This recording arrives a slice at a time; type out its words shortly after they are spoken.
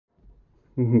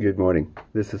Good morning.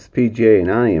 This is PJ,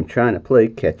 and I am trying to play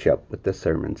catch up with the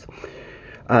sermons.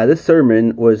 This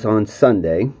sermon was on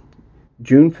Sunday,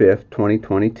 June 5th,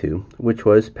 2022, which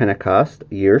was Pentecost,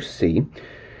 year C.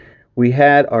 We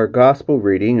had our gospel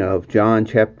reading of John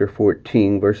chapter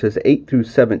 14, verses 8 through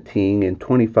 17 and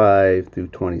 25 through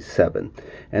 27.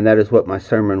 And that is what my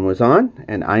sermon was on,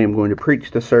 and I am going to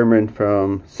preach the sermon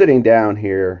from sitting down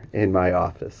here in my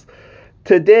office.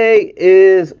 Today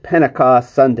is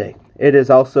Pentecost Sunday. It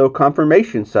is also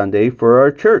Confirmation Sunday for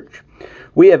our church.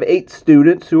 We have 8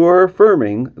 students who are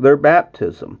affirming their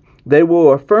baptism. They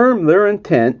will affirm their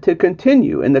intent to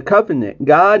continue in the covenant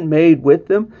God made with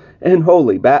them in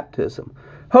holy baptism.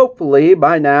 Hopefully,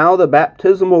 by now, the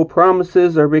baptismal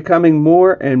promises are becoming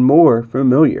more and more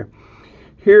familiar.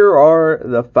 Here are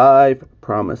the 5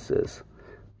 promises.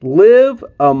 Live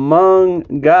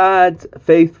among God's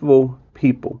faithful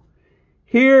people.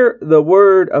 Hear the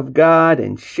word of God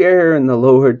and share in the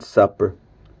Lord's Supper.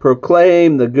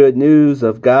 Proclaim the good news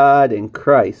of God in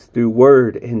Christ through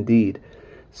word and deed.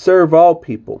 Serve all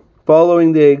people,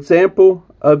 following the example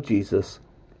of Jesus,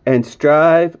 and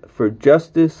strive for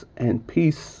justice and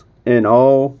peace in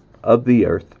all of the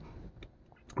earth.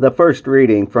 The first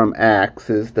reading from Acts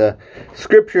is the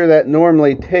scripture that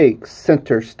normally takes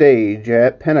center stage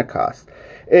at Pentecost.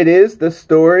 It is the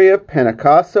story of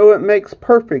Pentecost, so it makes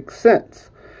perfect sense.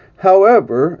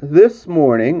 However, this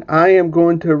morning I am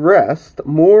going to rest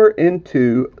more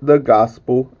into the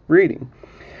gospel reading.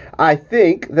 I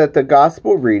think that the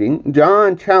gospel reading,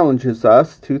 John challenges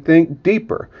us to think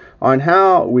deeper on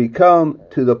how we come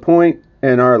to the point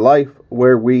in our life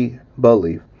where we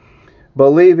believe.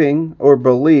 Believing or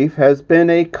belief has been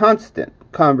a constant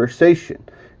conversation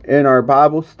in our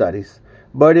Bible studies,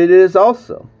 but it is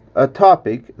also a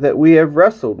topic that we have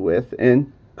wrestled with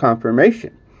in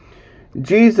confirmation.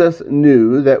 Jesus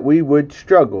knew that we would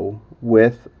struggle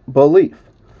with belief.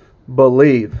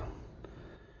 Believe.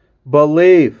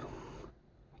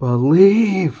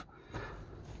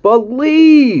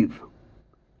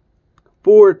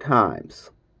 4 times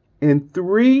in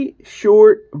 3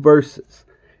 short verses,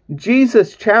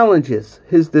 Jesus challenges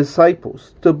his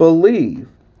disciples to believe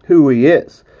who he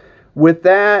is. With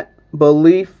that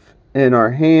belief in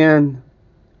our hand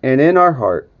and in our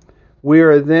heart, we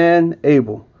are then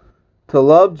able to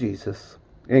love Jesus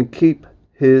and keep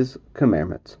his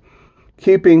commandments.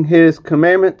 Keeping his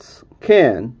commandments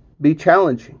can be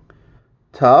challenging,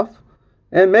 tough,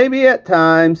 and maybe at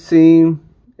times seem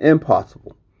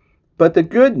impossible. But the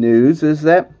good news is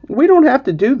that we don't have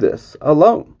to do this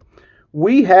alone.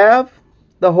 We have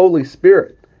the Holy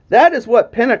Spirit. That is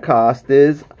what Pentecost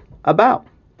is about.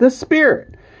 The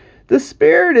Spirit. The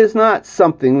Spirit is not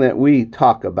something that we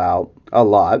talk about a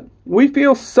lot. We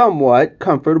feel somewhat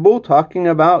comfortable talking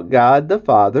about God the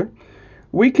Father.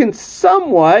 We can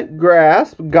somewhat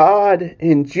grasp God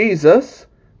in Jesus,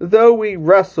 though we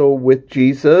wrestle with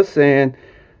Jesus and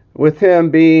with him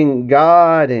being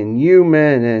God and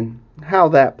human and how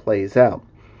that plays out.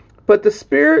 But the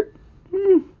Spirit,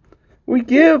 we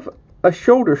give a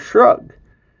shoulder shrug.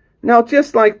 Now,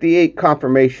 just like the 8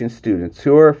 confirmation students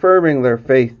who are affirming their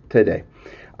faith today,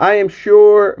 I am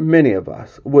sure many of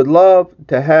us would love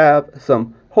to have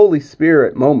some Holy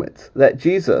Spirit moments that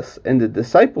Jesus and the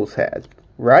disciples had,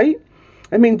 right?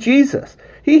 I mean, Jesus,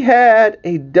 he had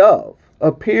a dove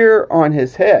appear on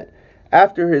his head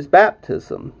after his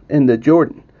baptism in the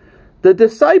Jordan. The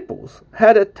disciples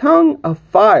had a tongue of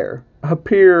fire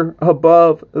appear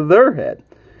above their head.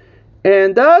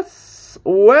 And us,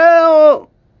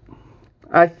 well,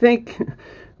 I think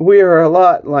we are a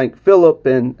lot like Philip,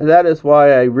 and that is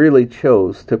why I really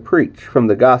chose to preach from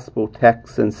the gospel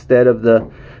text instead of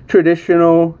the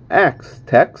traditional Acts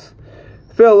text.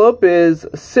 Philip is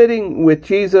sitting with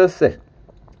Jesus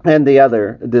and the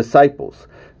other disciples.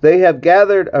 They have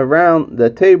gathered around the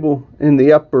table in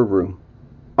the upper room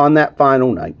on that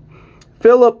final night.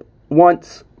 Philip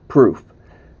wants proof.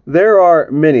 There are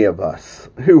many of us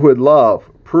who would love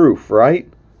proof,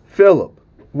 right? Philip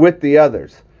with the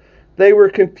others. They were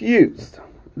confused.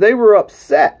 They were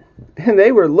upset. And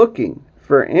they were looking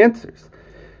for answers.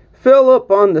 Philip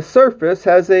on the surface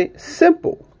has a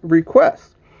simple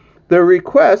request. The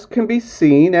request can be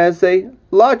seen as a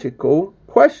logical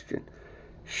question.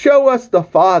 Show us the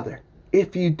Father.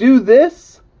 If you do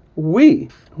this, we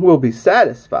will be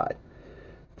satisfied.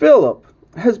 Philip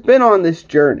has been on this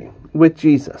journey with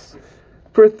Jesus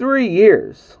for 3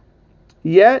 years.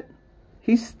 Yet,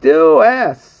 he still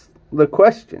asks the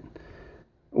question.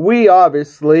 We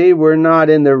obviously were not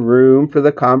in the room for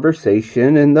the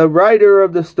conversation, and the writer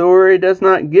of the story does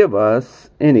not give us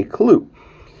any clue.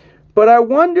 But I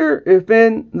wonder if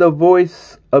in the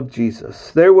voice of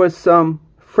Jesus there was some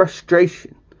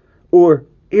frustration or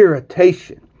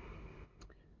irritation.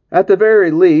 At the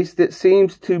very least, it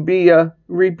seems to be a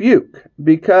rebuke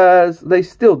because they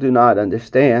still do not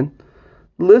understand.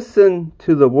 Listen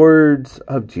to the words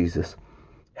of Jesus.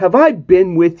 Have I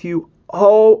been with you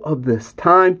all of this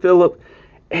time, Philip,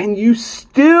 and you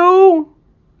still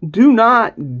do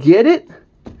not get it?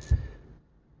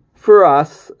 For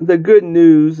us, the good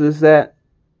news is that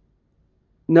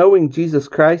knowing Jesus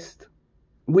Christ,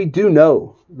 we do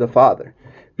know the Father.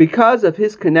 Because of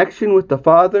his connection with the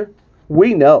Father,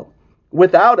 we know,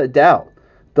 without a doubt,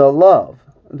 the love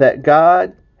that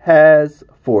God has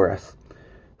for us.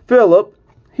 Philip,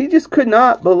 he just could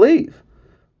not believe.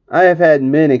 I have had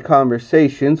many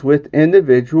conversations with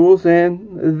individuals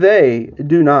and they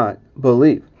do not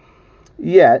believe.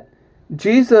 Yet,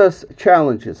 Jesus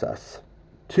challenges us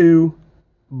to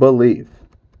believe.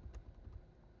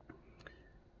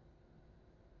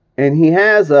 And he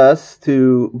has us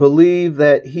to believe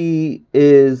that he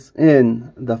is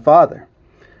in the Father.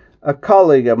 A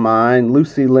colleague of mine,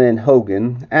 Lucy Lynn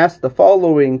Hogan, asked the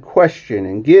following question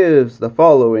and gives the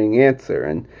following answer.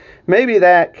 And maybe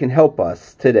that can help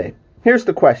us today. Here's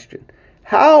the question.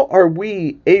 How are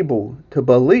we able to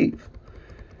believe?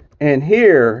 And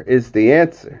here is the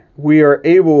answer. We are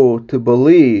able to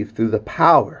believe through the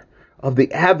power of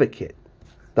the advocate,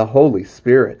 the Holy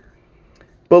Spirit.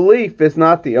 Belief is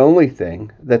not the only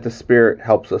thing that the Spirit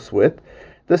helps us with.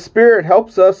 The Spirit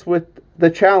helps us with the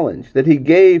challenge that he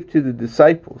gave to the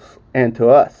disciples and to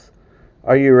us.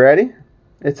 Are you ready?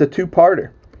 It's a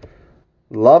two-parter.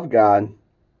 Love God,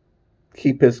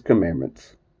 keep his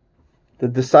commandments. The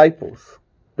disciples,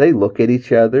 they look at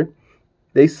each other.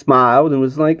 They smiled and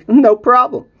was like, no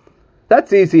problem.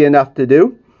 That's easy enough to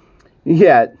do.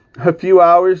 Yet, a few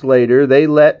hours later, they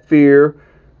let fear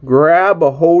grab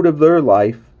a hold of their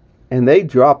life and they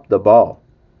dropped the ball.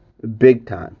 Big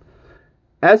time.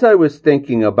 As I was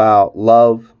thinking about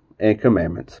love and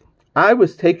commandments, I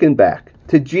was taken back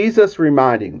to Jesus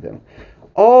reminding them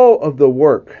all of the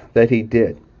work that he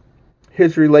did,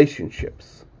 his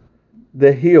relationships,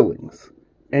 the healings,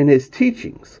 and his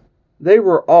teachings. They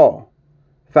were all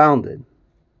founded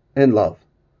in love.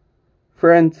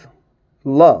 Friends,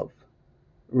 love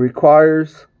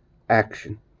requires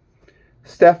action.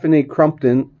 Stephanie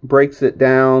Crumpton breaks it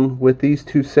down with these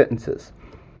two sentences.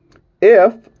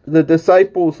 If the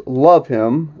disciples love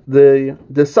him, the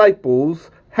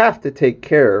disciples have to take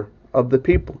care of the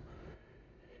people.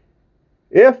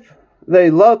 If they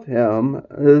love him,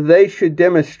 they should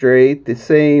demonstrate the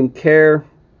same care,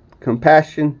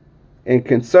 compassion, and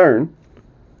concern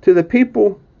to the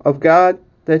people of God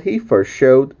that he first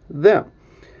showed them.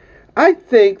 I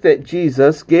think that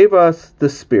Jesus gave us the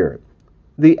Spirit,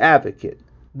 the advocate,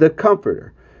 the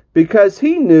comforter, because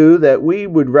he knew that we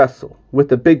would wrestle with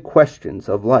the big questions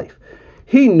of life.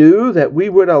 He knew that we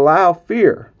would allow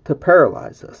fear to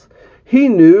paralyze us. He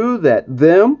knew that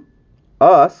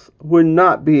us, would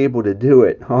not be able to do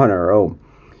it on our own.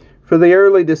 For the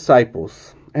early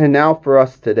disciples, and now for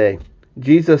us today,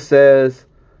 Jesus says,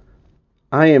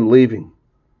 I am leaving.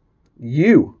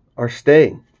 You are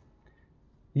staying.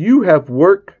 You have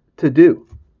work to do.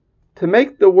 To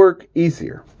make the work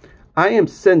easier, I am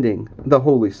sending the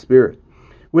Holy Spirit.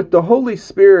 With the Holy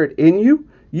Spirit in you,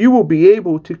 you will be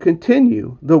able to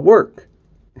continue the work.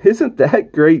 Isn't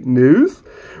that great news?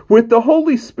 With the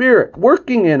Holy Spirit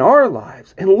working in our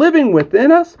lives and living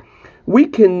within us, we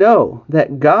can know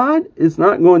that God is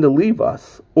not going to leave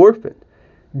us orphaned.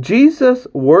 Jesus'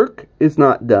 work is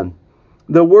not done.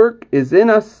 The work is in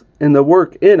us, and the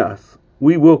work in us,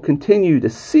 we will continue to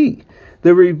see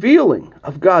the revealing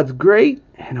of God's great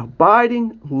and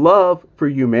abiding love for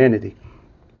humanity.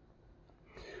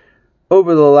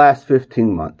 Over the last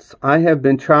 15 months, I have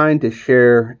been trying to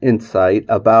share insight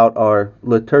about our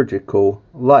liturgical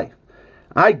life.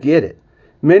 I get it.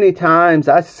 Many times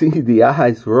I see the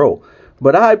eyes roll.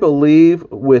 But I believe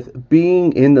with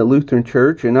being in the Lutheran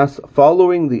Church and us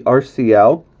following the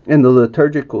RCL in the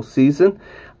liturgical season,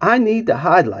 I need to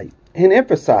highlight and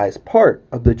emphasize part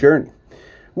of the journey.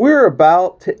 We're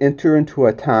about to enter into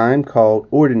a time called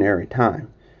ordinary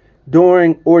time.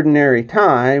 During ordinary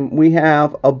time, we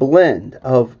have a blend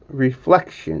of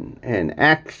reflection and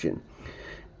action.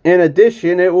 In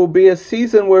addition, it will be a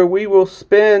season where we will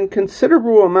spend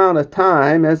considerable amount of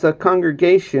time as a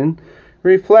congregation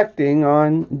reflecting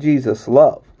on Jesus'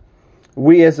 love.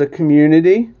 We as a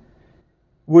community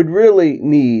would really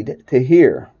need to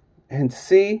hear and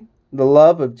see the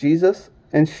love of Jesus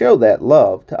and show that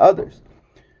love to others.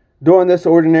 During this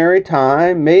ordinary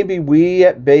time, maybe we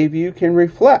at Bayview can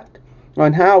reflect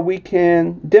on how we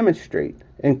can demonstrate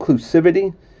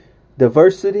inclusivity,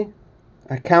 diversity,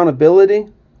 accountability,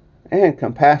 and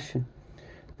compassion.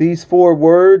 These 4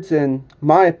 words, in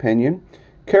my opinion,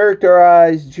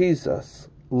 characterize Jesus'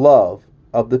 love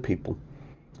of the people.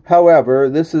 However,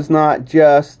 this is not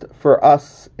just for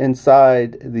us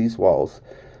inside these walls.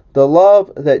 The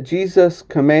love that Jesus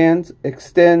commands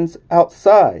extends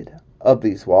outside of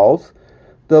these walls.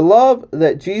 The love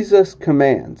that Jesus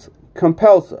commands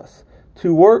compels us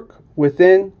to work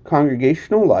within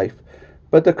congregational life,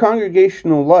 but the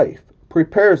congregational life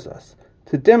prepares us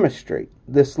to demonstrate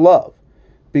this love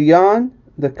beyond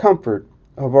the comfort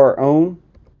of our own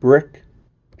brick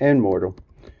and mortar.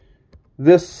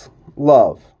 This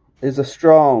love is a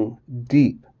strong,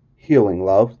 deep, healing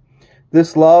love.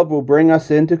 This love will bring us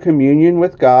into communion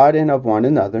with God and of one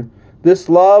another. This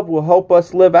love will help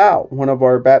us live out one of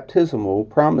our baptismal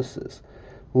promises: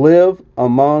 live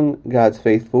among God's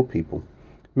faithful people.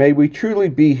 May we truly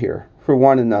be here for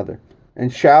one another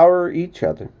and shower each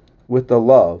other with the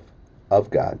love of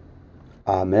God.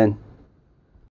 Amen.